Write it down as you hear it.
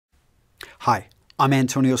Hi, I'm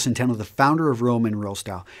Antonio Centeno, the founder of Real Men Real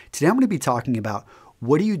Style. Today I'm going to be talking about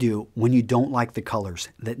what do you do when you don't like the colors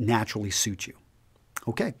that naturally suit you.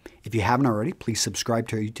 Okay, if you haven't already, please subscribe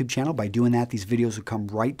to our YouTube channel. By doing that, these videos will come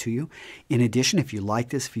right to you. In addition, if you like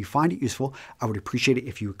this, if you find it useful, I would appreciate it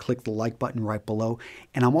if you would click the like button right below.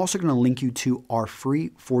 And I'm also going to link you to our free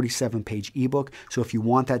 47-page ebook. So if you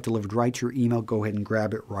want that delivered right to your email, go ahead and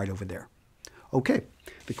grab it right over there. Okay,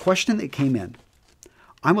 the question that came in.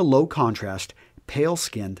 I'm a low contrast, pale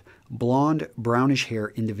skinned, blonde, brownish hair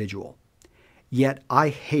individual. Yet I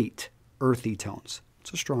hate earthy tones.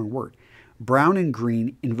 It's a strong word. Brown and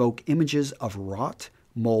green invoke images of rot,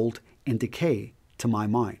 mold, and decay to my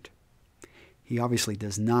mind. He obviously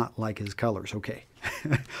does not like his colors. Okay.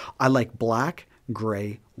 I like black,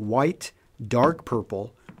 gray, white, dark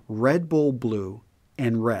purple, Red Bull blue,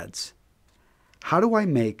 and reds. How do I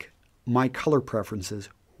make my color preferences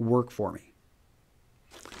work for me?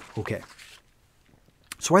 Okay.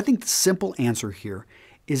 So I think the simple answer here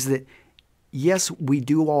is that yes, we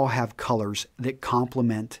do all have colors that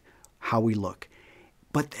complement how we look.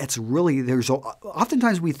 But that's really,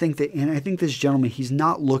 oftentimes we think that, and I think this gentleman, he's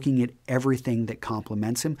not looking at everything that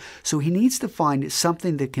complements him. So he needs to find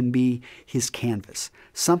something that can be his canvas.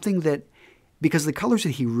 Something that, because the colors that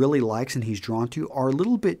he really likes and he's drawn to are a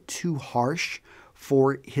little bit too harsh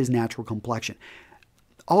for his natural complexion.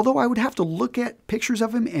 Although I would have to look at pictures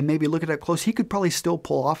of him and maybe look at it up close, he could probably still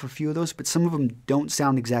pull off a few of those, but some of them don't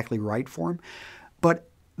sound exactly right for him. But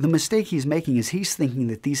the mistake he's making is he's thinking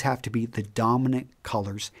that these have to be the dominant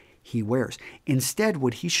colors he wears. Instead,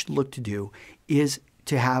 what he should look to do is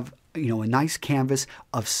to have a nice canvas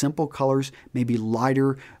of simple colors, maybe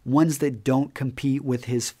lighter, ones that don't compete with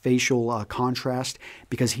his facial contrast,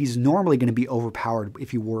 because he's normally going to be overpowered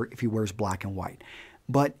if he wears black and white.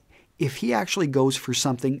 But if he actually goes for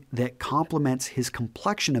something that complements his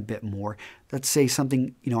complexion a bit more, let's say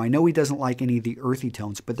something, I know he doesn't like any of the earthy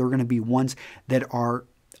tones, but they're going to be ones that are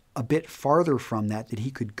a bit farther from that he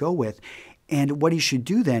could go with. And what he should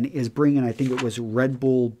do then is bring in, I think it was Red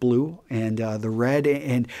Bull blue and the red.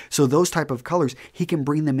 And so those type of colors, he can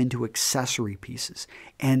bring them into accessory pieces.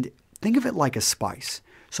 And think of it like a spice.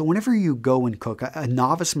 So whenever you go and cook, a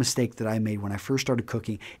novice mistake that I made when I first started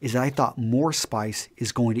cooking is that I thought more spice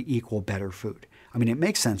is going to equal better food. I mean, it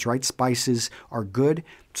makes sense, right? Spices are good,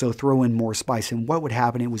 so throw in more spice. And what would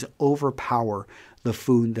happen? It was overpower the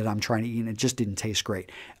food that I'm trying to eat, and it just didn't taste great.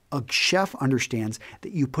 A chef understands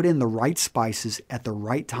that you put in the right spices at the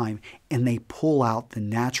right time, and they pull out the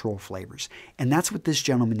natural flavors. And that's what this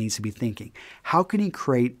gentleman needs to be thinking. How can he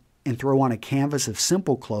create and throw on a canvas of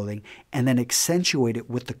simple clothing and then accentuate it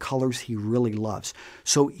with the colors he really loves?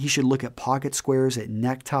 So he should look at pocket squares, at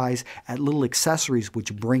neckties, at little accessories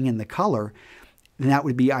which bring in the color. And that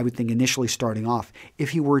would be, I would think, initially starting off.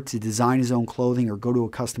 If he were to design his own clothing or go to a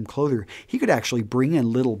custom clothier, he could actually bring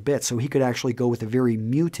in little bits. So he could actually go with a very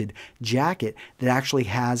muted jacket that actually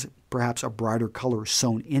has perhaps a brighter color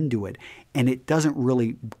sewn into it. And it doesn't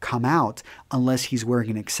really come out unless he's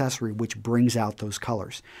wearing an accessory which brings out those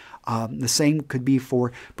colors. The same could be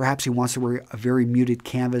for perhaps he wants to wear a very muted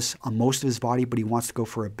canvas on most of his body, but he wants to go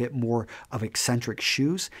for a bit more of eccentric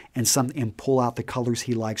shoes and pull out the colors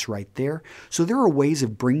he likes right there. So there are ways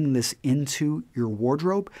of bringing this into your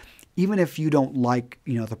wardrobe, even if you don't like,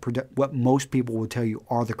 what most people will tell you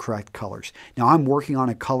are the correct colors. Now, I'm working on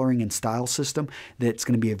a coloring and style system that's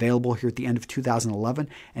going to be available here at the end of 2011.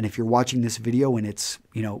 And if you're watching this video and it's,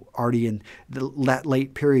 already in that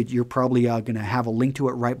late period, you're probably going to have a link to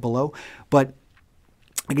it right below. But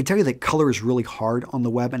I can tell you that color is really hard on the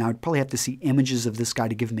web, and I would probably have to see images of this guy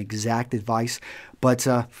to give him exact advice. But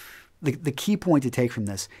the key point to take from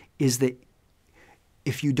this is that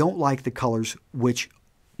if you don't like the colors, which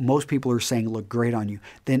most people are saying look great on you,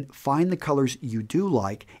 then find the colors you do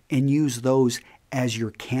like and use those as your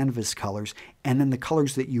canvas colors. And then the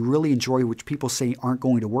colors that you really enjoy, which people say aren't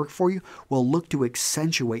going to work for you, will look to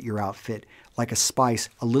accentuate your outfit like a spice,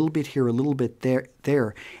 a little bit here, a little bit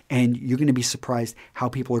there, and you're going to be surprised how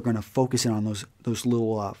people are going to focus in on those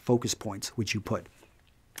little focus points which you put.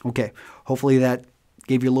 Okay, hopefully that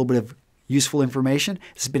gave you a little bit of useful information.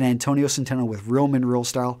 This has been Antonio Centeno with Real Men Real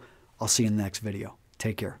Style. I'll see you in the next video.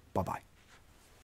 Take care. Bye-bye.